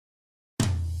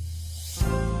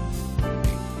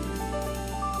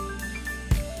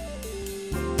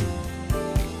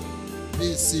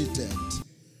Be seated.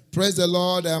 Praise the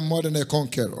Lord, I am more than a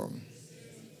conqueror.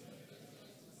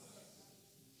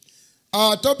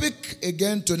 Our topic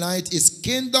again tonight is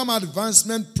Kingdom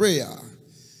Advancement Prayer.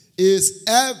 Is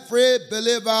every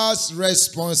believer's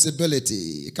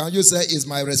responsibility. Can you say, is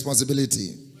my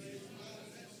responsibility?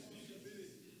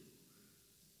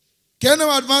 Kingdom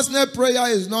Advancement Prayer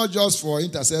is not just for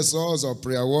intercessors or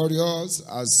prayer warriors,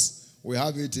 as we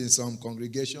have it in some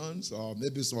congregations, or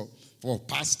maybe for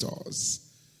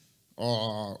pastors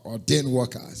or ordained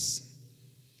workers.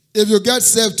 If you get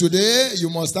saved today, you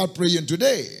must start praying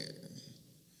today.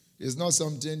 It's not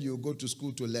something you go to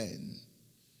school to learn.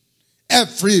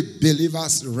 Every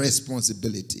believer's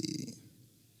responsibility.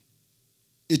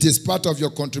 It is part of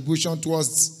your contribution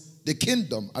towards the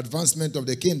kingdom, advancement of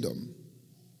the kingdom.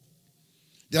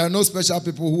 There are no special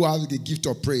people who have the gift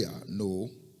of prayer. No.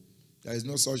 There is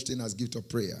no such thing as gift of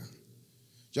prayer.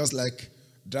 Just like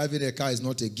driving a car is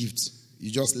not a gift. You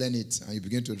just learn it and you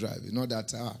begin to drive. It's not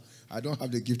that, I don't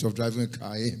have the gift of driving a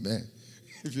car. Amen.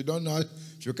 If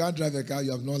you can't drive a car,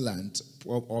 you have not learned.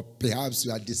 Or perhaps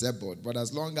you are disabled. But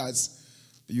as long as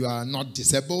you are not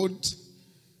disabled,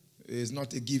 it's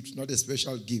not a gift, not a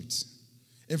special gift.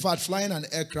 In fact, flying an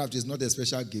aircraft is not a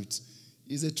special gift.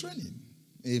 It's a training.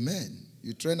 Amen.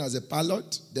 You train as a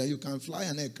pilot, then you can fly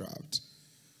an aircraft.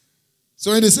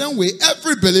 So in the same way,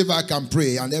 every believer can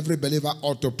pray, and every believer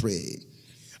ought to pray.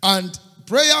 And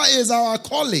prayer is our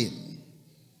calling.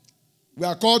 We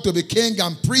are called to be king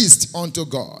and priest unto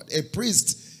God. A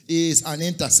priest is an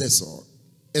intercessor,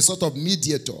 a sort of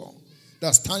mediator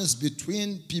that stands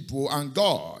between people and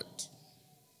God.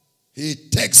 He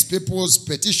takes people's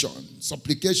petition,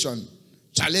 supplication,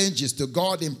 challenges to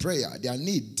God in prayer, their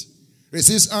need,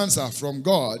 receives answer from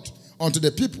God unto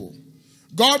the people.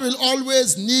 God will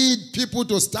always need people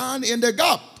to stand in the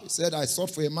gap. He said, I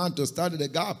sought for a man to stand in the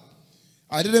gap.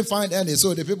 I didn't find any,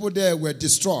 so the people there were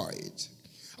destroyed.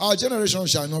 Our generation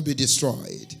shall not be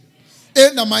destroyed.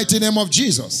 In the mighty name of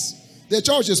Jesus. The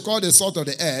church is called the salt of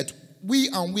the earth. We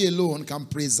and we alone can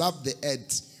preserve the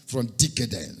earth from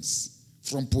decadence,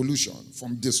 from pollution,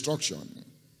 from destruction.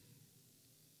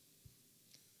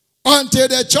 Until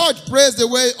the church prays the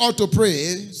way it ought to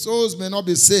pray, souls may not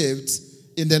be saved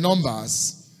in the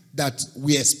numbers that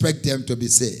we expect them to be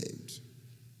saved.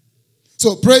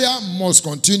 So prayer must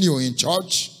continue in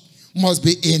church, must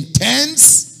be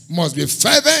intense, must be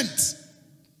fervent.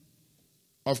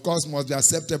 Of course, must be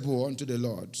acceptable unto the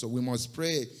Lord. So we must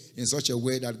pray in such a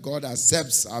way that God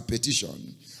accepts our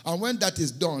petition. And when that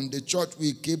is done, the church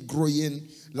will keep growing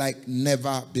like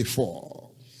never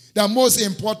before. The most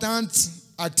important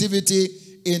activity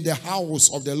in the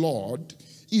house of the Lord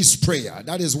is prayer.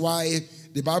 That is why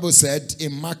the Bible said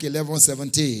in Mark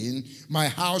 11:17, my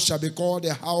house shall be called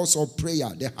the house of prayer,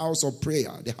 the house of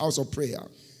prayer, the house of prayer.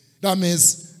 That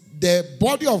means the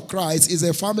body of Christ is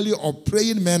a family of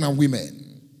praying men and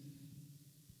women.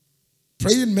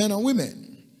 Praying men and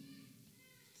women.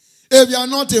 If you are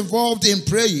not involved in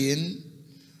praying,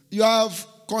 you have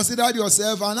considered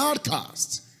yourself an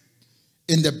outcast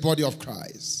in the body of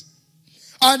Christ.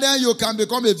 And then you can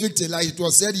become a victim, like it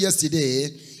was said yesterday.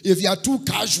 If you are too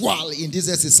casual in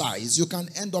this exercise, you can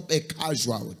end up a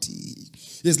casualty.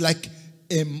 It's like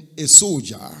a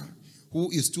soldier who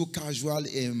is too casual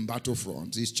in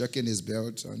battlefront. He's checking his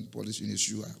belt and polishing his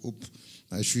shoe. I hope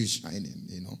my shoe is shining,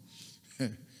 you know.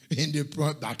 In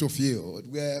the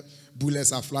battlefield where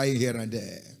bullets are flying here and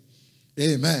there.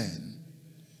 Amen.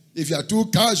 If you are too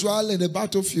casual in the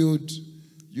battlefield,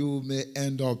 you may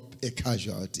end up a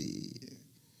casualty.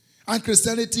 And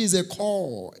Christianity is a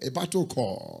call, a battle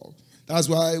call. That's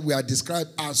why we are described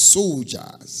as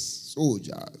soldiers.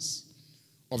 Soldiers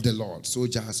of the Lord.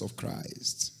 Soldiers of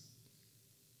Christ.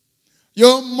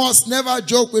 You must never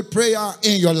joke with prayer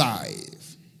in your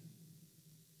life.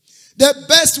 The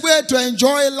best way to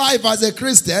enjoy life as a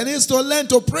Christian is to learn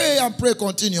to pray and pray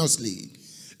continuously.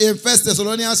 In 1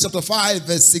 Thessalonians chapter 5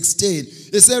 verse 16,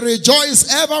 it says,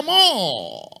 rejoice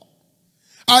evermore.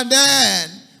 And then,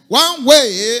 one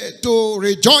way to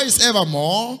rejoice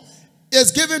evermore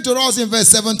is given to us in verse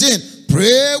 17.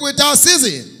 Pray without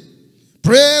ceasing.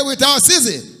 Pray without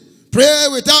ceasing. Pray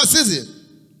without ceasing.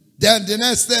 Then the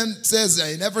next thing says,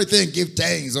 in everything give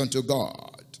thanks unto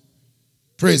God.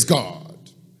 Praise God.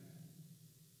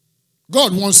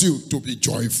 God wants you to be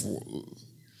joyful.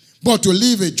 But to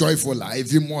live a joyful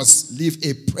life, you must live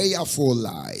a prayerful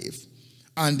life.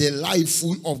 And a life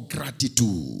full of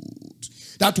gratitude.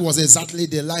 That was exactly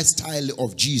the lifestyle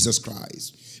of Jesus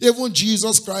Christ. Even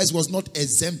Jesus Christ was not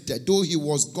exempted, though he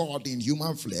was God in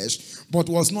human flesh, but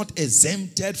was not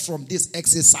exempted from this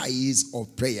exercise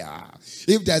of prayer.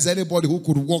 If there's anybody who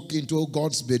could walk into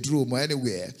God's bedroom or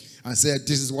anywhere and say,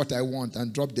 this is what I want,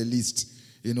 and drop the list,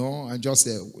 and just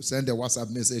send a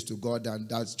WhatsApp message to God, and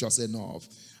that's just enough,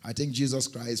 I think Jesus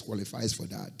Christ qualifies for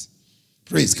that.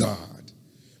 Praise God.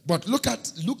 But look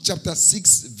at Luke chapter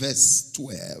 6, verse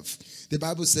 12. The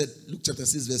Bible said, Luke chapter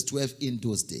 6, verse 12, in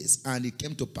those days. And it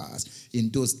came to pass in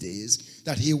those days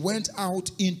that he went out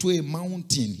into a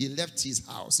mountain. He left his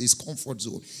house, his comfort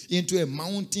zone, into a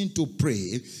mountain to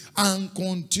pray, and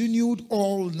continued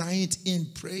all night in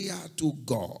prayer to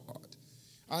God.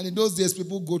 And in those days,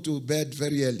 people go to bed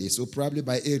very early. So probably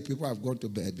by 8, people have gone to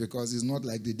bed, because it's not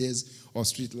like the days of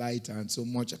street light and so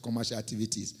much commercial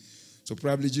activities. So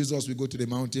probably Jesus will go to the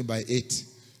mountain by 8.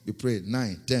 We pray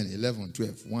 9, 10, 11,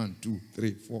 12, 1, 2,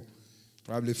 3, 4,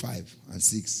 probably 5 and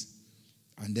 6.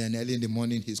 And then early in the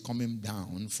morning, he's coming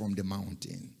down from the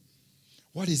mountain.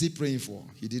 What is he praying for?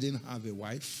 He didn't have a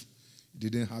wife. He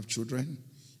didn't have children.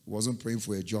 He wasn't praying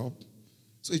for a job.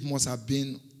 So it must have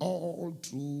been all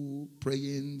through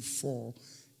praying for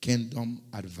kingdom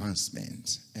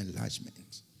advancement,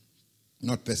 enlargement,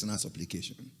 not personal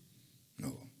supplication.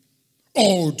 No.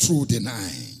 All through the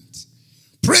night,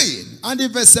 praying. And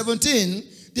in verse 17,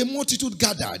 the multitude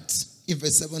gathered. In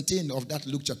verse 17 of that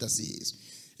Luke chapter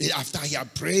 6, after he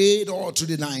had prayed all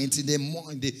through the night, in the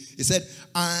morning, he said,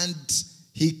 and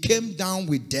he came down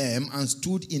with them and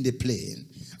stood in the plain,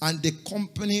 and the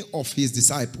company of his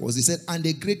disciples. He said, and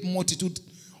a great multitude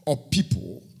of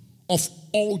people of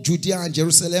all Judea and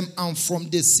Jerusalem, and from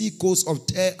the sea coast of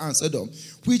Tyre and Sidon,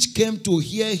 which came to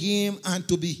hear him and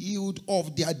to be healed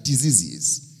of their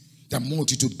diseases. The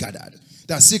multitude gathered.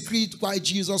 The secret why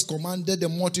Jesus commanded the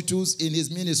multitudes in his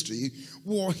ministry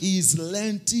was his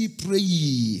lengthy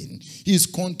praying, his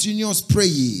continuous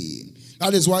praying.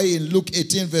 That is why in Luke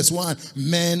 18 verse 1,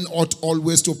 men ought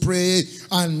always to pray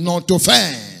and not to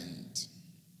faint.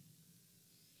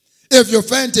 If you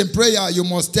faint in prayer, you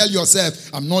must tell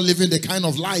yourself, I'm not living the kind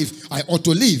of life I ought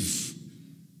to live.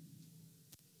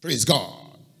 Praise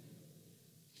God.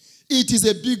 It is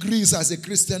a big risk as a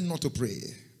Christian not to pray.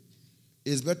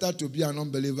 It's better to be an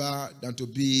unbeliever than to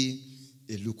be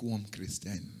a lukewarm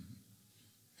Christian.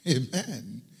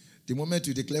 Amen. The moment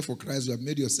you declare for Christ, you have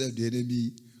made yourself the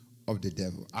enemy of the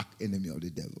devil, enemy of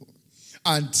the devil.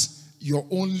 And your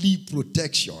only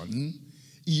protection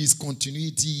is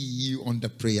continuity on the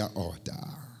prayer altar.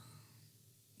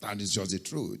 That is just the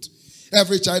truth.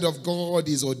 Every child of God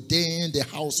is ordained the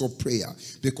house of prayer,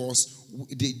 because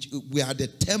we are the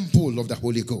temple of the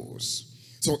Holy Ghost.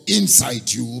 So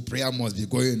inside you, prayer must be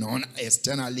going on.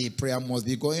 Externally, prayer must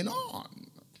be going on.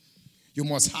 You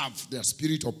must have the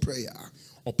spirit of prayer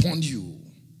upon you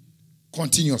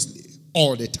continuously,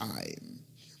 all the time.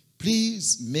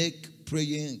 Please make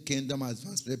praying kingdom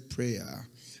advancement prayer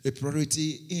a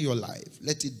priority in your life.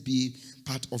 Let it be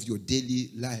part of your daily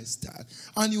lifestyle.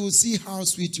 And you will see how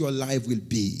sweet your life will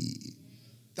be.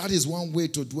 That is one way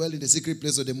to dwell in the secret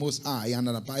place of the Most High and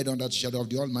abide under the shadow of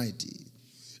the Almighty.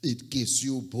 It gives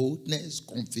you boldness,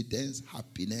 confidence,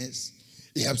 happiness.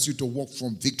 It helps you to walk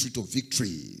from victory to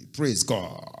victory. Praise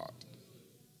God.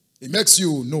 It makes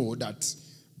you know that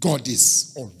God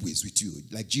is always with you.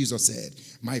 Like Jesus said,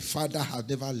 my Father has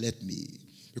never left me,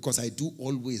 because I do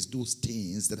always those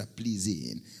things that are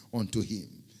pleasing unto him.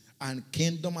 And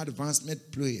kingdom advancement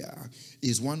prayer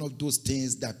is one of those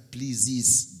things that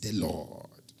pleases the Lord.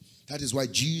 That is why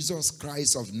Jesus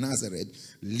Christ of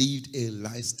Nazareth lived a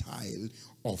lifestyle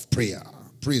of prayer.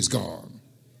 Praise God.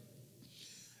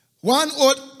 One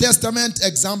Old Testament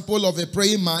example of a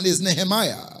praying man is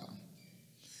Nehemiah.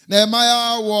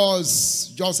 Nehemiah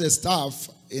was just a staff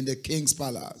in the king's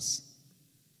palace,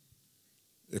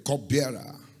 a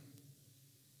cupbearer.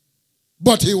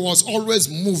 But he was always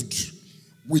moved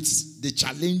with the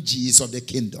challenges of the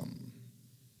kingdom.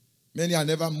 Many are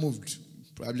never moved.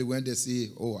 Probably when they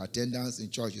see, attendance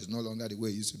in church is no longer the way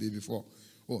it used to be before.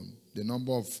 The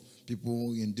number of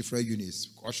people in different units,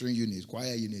 ushering units,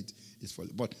 choir unit is full.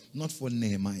 But not for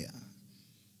Nehemiah.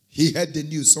 He heard the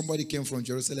news. Somebody came from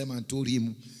Jerusalem and told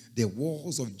him the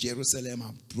walls of Jerusalem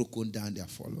are broken down, they are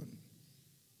fallen.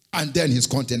 And then his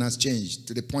countenance changed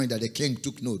to the point that the king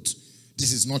took note.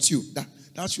 This is not you.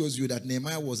 That shows you that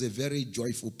Nehemiah was a very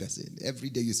joyful person. Every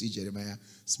day you see Jeremiah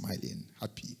smiling,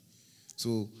 happy.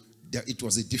 So it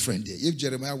was a different day. If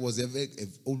Jeremiah was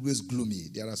always gloomy,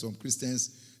 there are some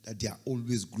Christians that they are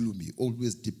always gloomy,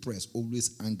 always depressed,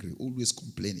 always angry, always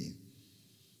complaining.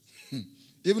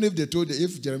 Even if they told,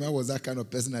 if Jeremiah was that kind of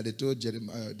person that they told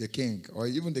Jeremiah, the king, or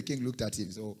even the king looked at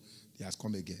him, so he has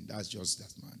come again. That's just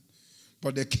that man.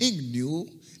 But the king knew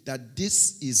that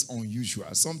this is unusual.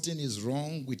 Something is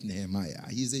wrong with Nehemiah.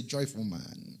 He's a joyful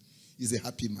man. He's a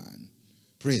happy man.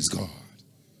 Praise God.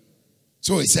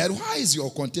 So he said, why is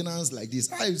your countenance like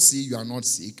this? I see you are not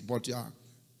sick, but you are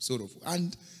sort of.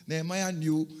 And Nehemiah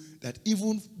knew that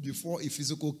even before a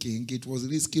physical king, it was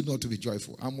risky not to be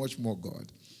joyful. How much more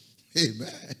God? Amen.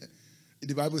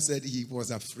 The Bible said he was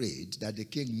afraid that the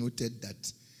king noted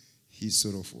that he's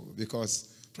sorrowful, because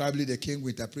probably the king will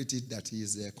interpret it that he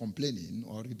is complaining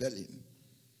or rebelling.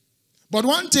 But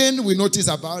one thing we notice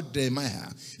about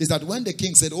Nehemiah is that when the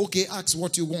king said, okay, ask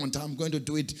what you want, I'm going to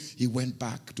do it, he went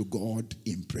back to God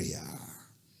in prayer.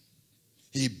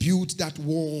 He built that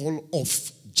wall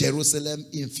of Jerusalem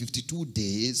in 52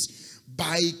 days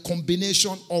by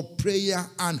combination of prayer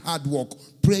and hard work,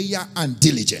 prayer and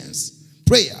diligence.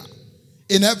 Prayer.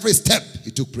 In every step,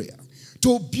 he took prayer.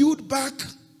 To build back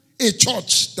a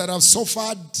church that has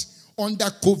suffered under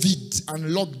COVID and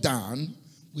lockdown,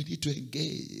 we need to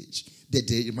engage the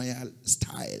Nehemiah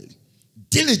style.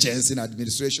 Diligence in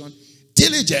administration,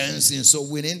 diligence in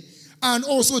soul winning, and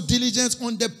also diligence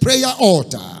on the prayer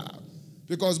altar.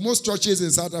 Because most churches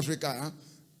in South Africa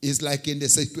is like in the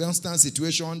circumstance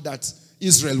situation that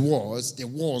Israel was, the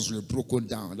walls were broken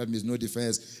down. That means no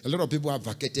defense. A lot of people have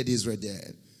vacated Israel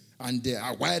there. And the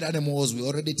wild animals were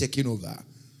already taken over.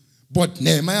 But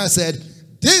Nehemiah said,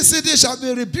 this city shall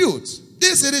be rebuilt.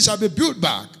 This city shall be built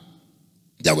back.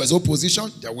 There was opposition,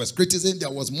 there was criticism,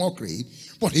 there was mockery.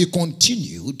 But he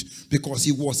continued because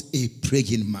he was a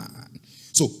praying man.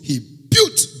 So he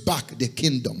built back the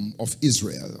kingdom of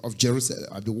Israel, of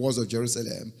Jerusalem, of the walls of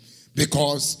Jerusalem,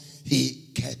 because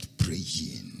he kept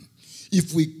praying.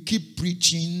 If we keep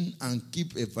preaching and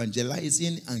keep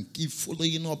evangelizing and keep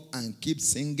following up and keep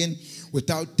singing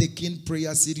without taking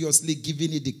prayer seriously,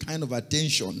 giving it the kind of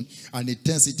attention and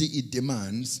intensity it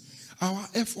demands, our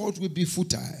effort will be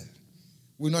futile,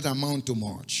 will not amount to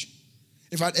much.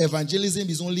 In fact, evangelism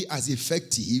is only as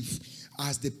effective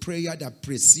as the prayer that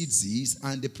precedes it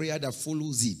and the prayer that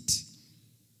follows it.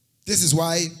 This is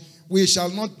why we shall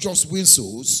not just win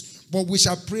souls, but we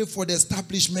shall pray for the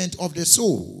establishment of the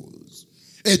souls.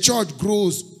 A church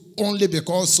grows only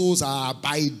because souls are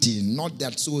abiding, not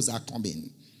that souls are coming.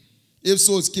 If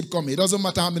souls keep coming, it doesn't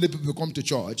matter how many people come to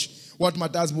church. What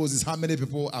matters most is how many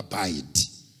people abide.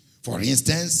 For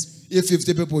instance, if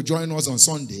 50 people join us on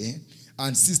Sunday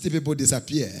and 60 people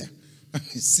disappear,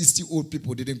 60 old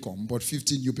people didn't come, but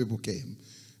 50 new people came,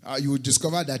 you will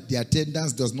discover that the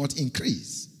attendance does not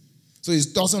increase. So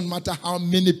it doesn't matter how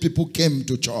many people came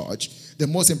to church. The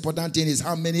most important thing is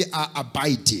how many are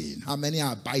abiding. How many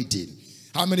are abiding?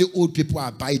 How many old people are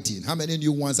abiding? How many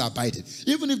new ones are abiding?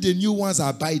 Even if the new ones are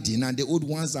abiding and the old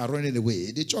ones are running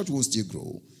away, the church will still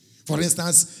grow. For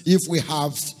instance, if we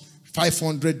have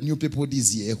 500 new people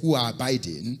this year who are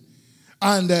abiding,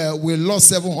 and we lost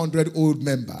 700 old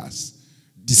members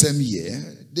the same year,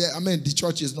 the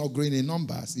church is not growing in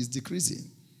numbers, it's decreasing.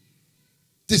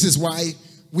 This is why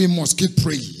we must keep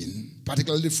praying,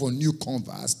 particularly for new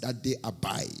converts, that they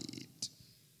abide.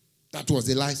 That was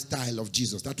the lifestyle of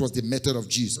Jesus. That was the method of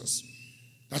Jesus.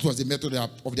 That was the method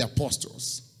of the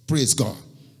apostles. Praise God.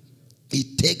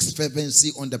 It takes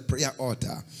fervency on the prayer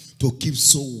altar to keep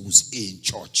souls in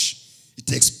church. It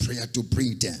takes prayer to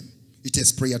bring them. It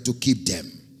takes prayer to keep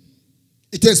them.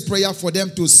 It takes prayer for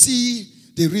them to see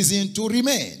the reason to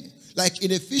remain. Like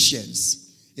in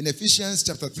Ephesians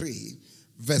chapter 3,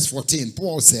 verse 14,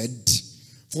 Paul said,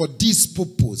 for this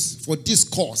purpose, for this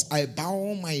cause, I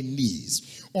bow my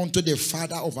knees unto the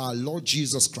Father of our Lord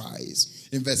Jesus Christ.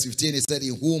 In verse 15, he said,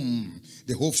 in whom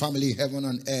the whole family, heaven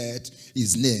and earth,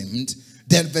 is named.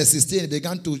 Then verse 16, he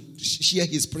began to share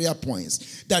his prayer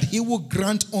points, that he will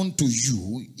grant unto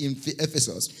you in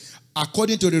Ephesus,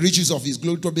 according to the riches of his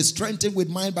glory, to be strengthened with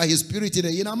mind by his spirit in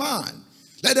the inner man.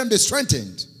 Let them be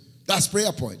strengthened. That's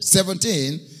prayer point.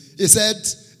 17, he said,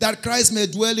 that Christ may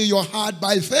dwell in your heart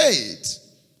by faith.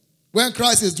 When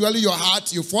Christ is dwelling in your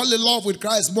heart, you fall in love with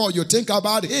Christ more. You think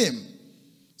about him.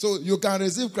 So you can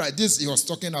receive Christ. This, he was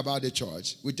talking about the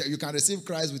church. You can receive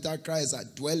Christ without Christ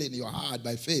dwelling in your heart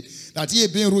by faith. That ye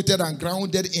being rooted and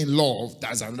grounded in love.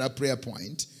 That's another prayer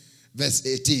point. Verse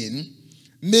 18.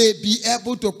 May be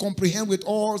able to comprehend with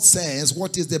all sense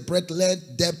what is the breadth,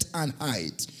 length, depth, and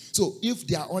height. So if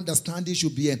their understanding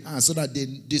should be enhanced so that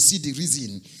they see the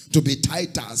reason to be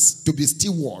titans, to be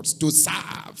stewards, to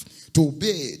serve, to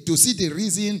obey, to see the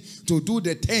reason to do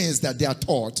the things that they are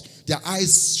taught, their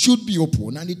eyes should be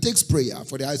open, and it takes prayer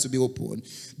for the eyes to be open.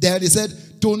 There he said,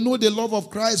 to know the love of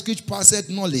Christ which passeth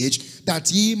knowledge,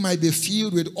 that ye might be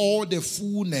filled with all the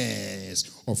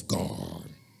fullness of God.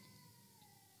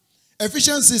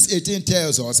 Ephesians 6:18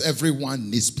 tells us everyone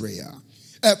needs prayer.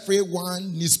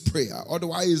 Everyone needs prayer.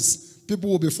 Otherwise, people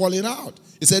will be falling out.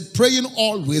 He said, praying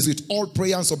always with all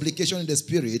prayer and supplication in the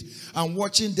Spirit, and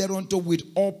watching thereunto with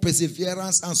all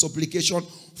perseverance and supplication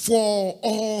for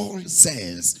all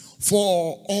saints.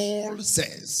 For all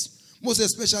saints. Most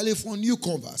especially for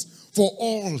newcomers. For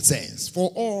all saints.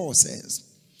 For all saints.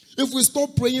 If we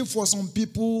stop praying for some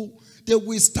people, they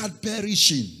will start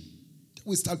perishing. They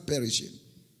will start perishing.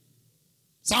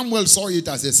 Samuel saw it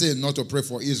as a sin not to pray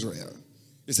for Israel.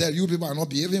 He said, you people are not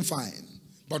behaving fine.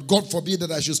 But God forbid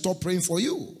that I should stop praying for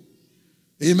you.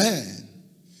 Amen.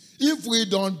 If we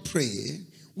don't pray,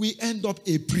 we end up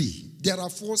a prey. There are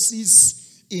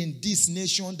forces in this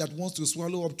nation that want to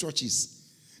swallow up churches.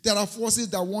 There are forces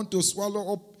that want to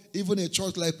swallow up even a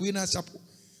church like Wynberg Chapel.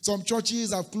 Some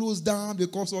churches have closed down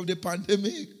because of the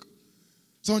pandemic.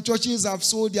 Some churches have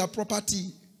sold their property.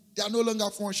 They are no longer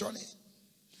functioning.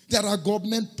 There are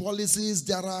government policies.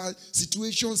 There are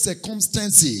situations,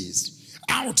 circumstances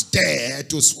out there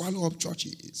to swallow up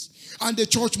churches. And the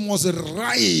church must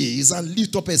rise and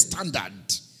lift up a standard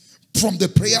from the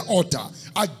prayer altar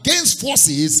against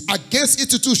forces, against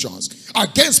institutions,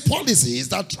 against policies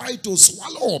that try to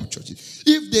swallow up churches.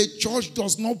 If the church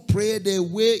does not pray the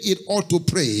way it ought to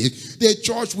pray, the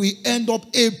church will end up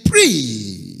a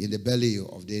prey in the belly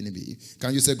of the enemy.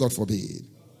 Can you say God forbid?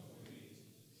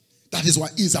 That is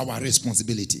what is our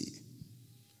responsibility.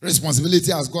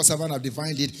 Responsibility, as God's servant have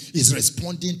defined it, is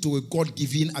responding to a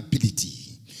God-given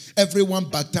ability. Everyone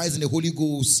baptized in the Holy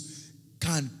Ghost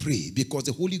can pray, because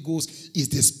the Holy Ghost is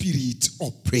the spirit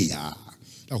of prayer.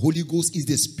 The Holy Ghost is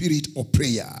the spirit of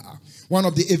prayer. One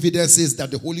of the evidences that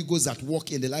the Holy Ghost at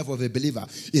work in the life of a believer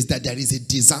is that there is a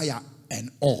desire and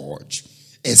urge,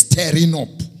 a stirring up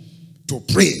to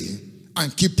pray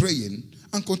and keep praying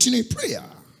and continue prayer.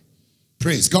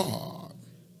 Praise God.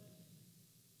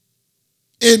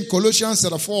 In Colossians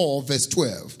 4, verse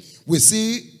 12, we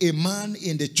see a man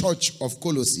in the church of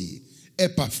Colossae,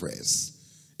 Epaphras.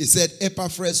 He said,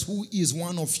 Epaphras, who is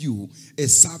one of you, a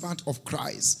servant of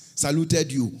Christ,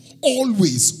 saluted you,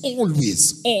 always,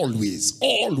 always, always,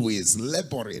 always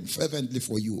laboring fervently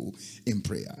for you in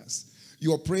prayers.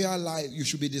 Your prayer life, you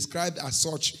should be described as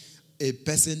such a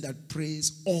person that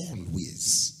prays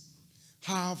always.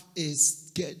 Have a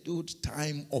scheduled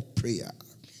time of prayer.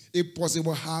 If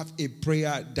possible, have a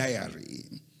prayer diary.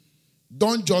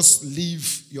 Don't just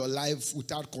live your life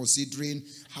without considering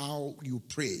how you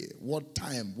pray, what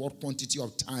time, what quantity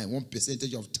of time, what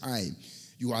percentage of time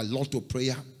you allot to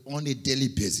prayer on a daily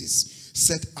basis.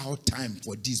 Set out time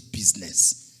for this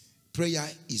business. Prayer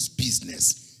is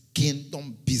business,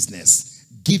 kingdom business.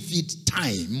 Give it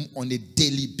time on a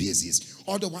daily basis.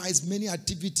 Otherwise, many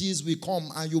activities will come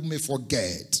and you may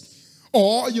forget.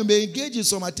 Or you may engage in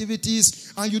some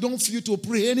activities and you don't feel to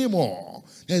pray anymore.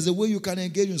 There's a way you can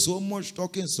engage in so much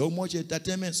talking, so much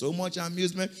entertainment, so much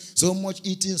amusement, so much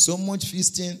eating, so much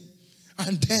feasting.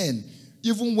 And then,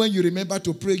 even when you remember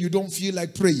to pray, you don't feel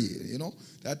like praying. You know,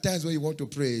 there are times when you want to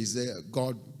pray, you say,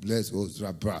 God bless us.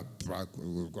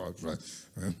 God.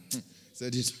 Say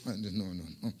this, no.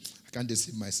 I can't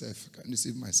deceive myself. This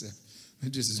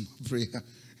is not prayer.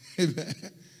 Amen.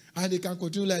 And they can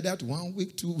continue like that 1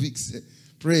 week, 2 weeks.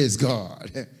 Praise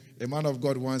God. A man of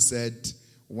God once said,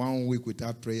 1 week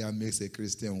without prayer makes a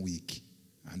Christian weak.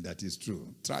 And that is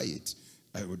true. Try it.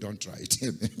 Don't try it.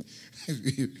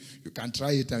 You can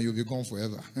try it and you'll be gone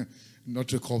forever.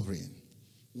 Not recovering.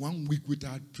 1 week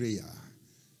without prayer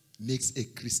makes a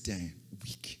Christian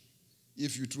weak.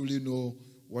 If you truly know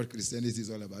what Christianity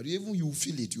is all about, even you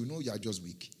feel it, you know you are just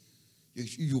weak.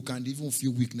 You can even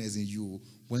feel weakness in you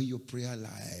when your prayer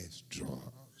life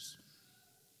draws.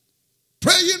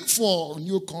 Praying for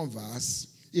new converts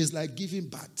is like giving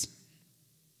birth.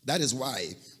 That is why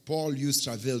Paul used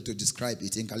travail to describe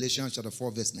it in Galatians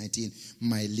 4, verse 19.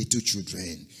 My little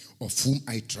children, of whom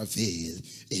I travail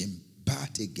in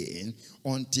birth again,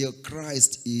 until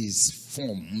Christ is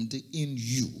formed in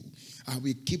you. And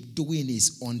we keep doing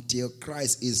this until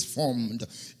Christ is formed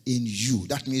in you.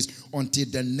 That means until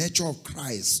the nature of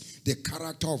Christ, the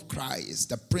character of Christ,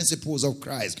 the principles of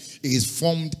Christ is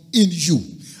formed in you.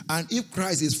 And if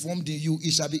Christ is formed in you,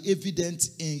 it shall be evident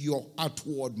in your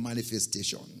outward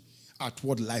manifestation.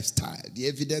 outward lifestyle. The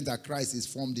evidence that Christ is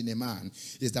formed in a man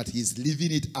is that he's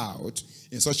living it out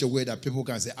in such a way that people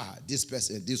can say, this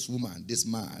person, this woman, this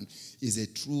man is a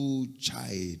true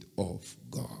child of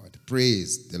God.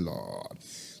 Praise the Lord.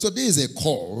 So there is a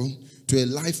call to a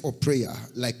life of prayer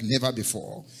like never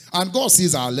before. And God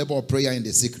sees our labor of prayer in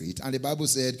the secret. And the Bible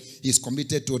said he's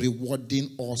committed to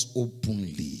rewarding us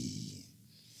openly.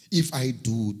 If I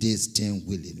do this thing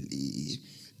willingly,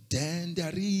 then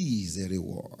there is a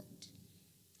reward.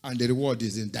 And the reward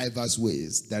is in diverse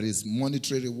ways. There is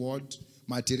monetary reward,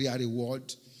 material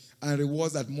reward, and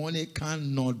rewards that money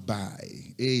cannot buy.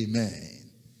 Amen.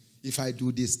 If I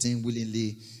do this thing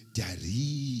willingly, there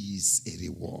is a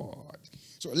reward.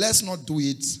 So let's not do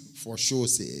it for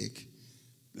show's sake.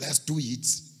 Let's do it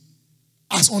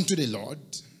as unto the Lord,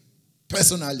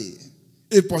 personally,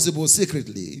 if possible,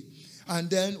 secretly. And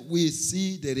then we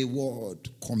see the reward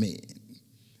coming.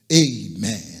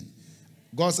 Amen.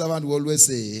 God's servant will always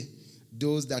say,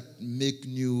 those that make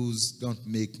news don't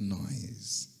make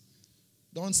noise.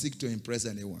 Don't seek to impress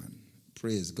anyone.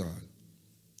 Praise God.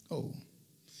 Oh,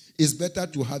 it's better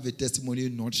to have a testimony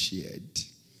not shared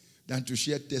than to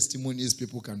share testimonies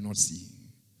people cannot see.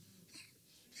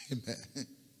 Amen.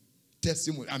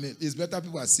 Testimony. I mean, it's better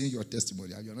people are seeing your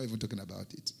testimony and you're not even talking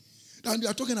about it. And you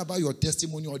are talking about your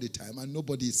testimony all the time and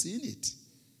nobody is seeing it.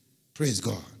 Praise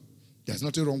God. There's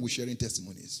nothing wrong with sharing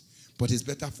testimonies. But it's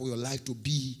better for your life to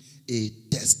be a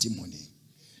testimony.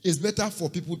 It's better for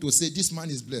people to say, this man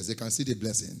is blessed. They can see the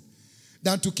blessing.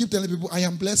 Than to keep telling people, I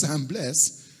am blessed, I am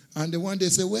blessed. And the one day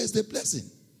say, where's the blessing?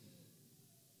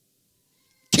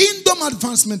 Kingdom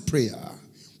advancement prayer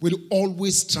will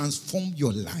always transform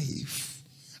your life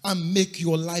and make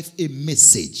your life a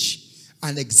message,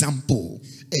 an example,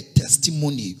 a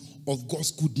testimony of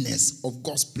God's goodness, of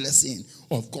God's blessing,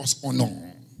 of God's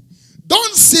honor.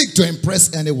 Don't seek to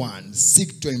impress anyone.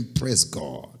 Seek to impress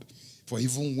God. For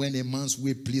even when a man's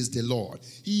way please the Lord,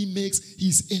 he makes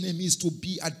his enemies to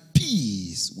be at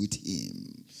peace with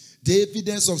him. The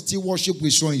evidence of still worship will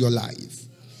show in your life.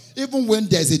 Even when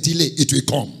there's a delay, it will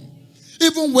come.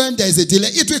 Even when there's a delay,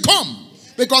 it will come.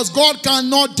 Because God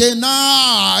cannot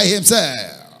deny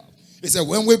himself. He said,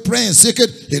 when we pray in secret,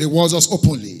 he rewards us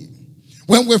openly.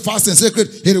 When we fast in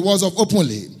secret, he rewards us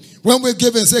openly. When we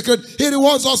give in secret, he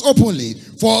rewards us openly.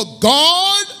 For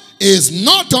God is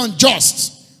not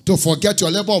unjust to forget your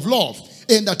labor of love,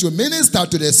 in that you minister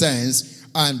to the saints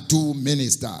and do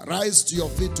minister. Rise to your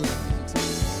feet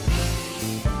tonight.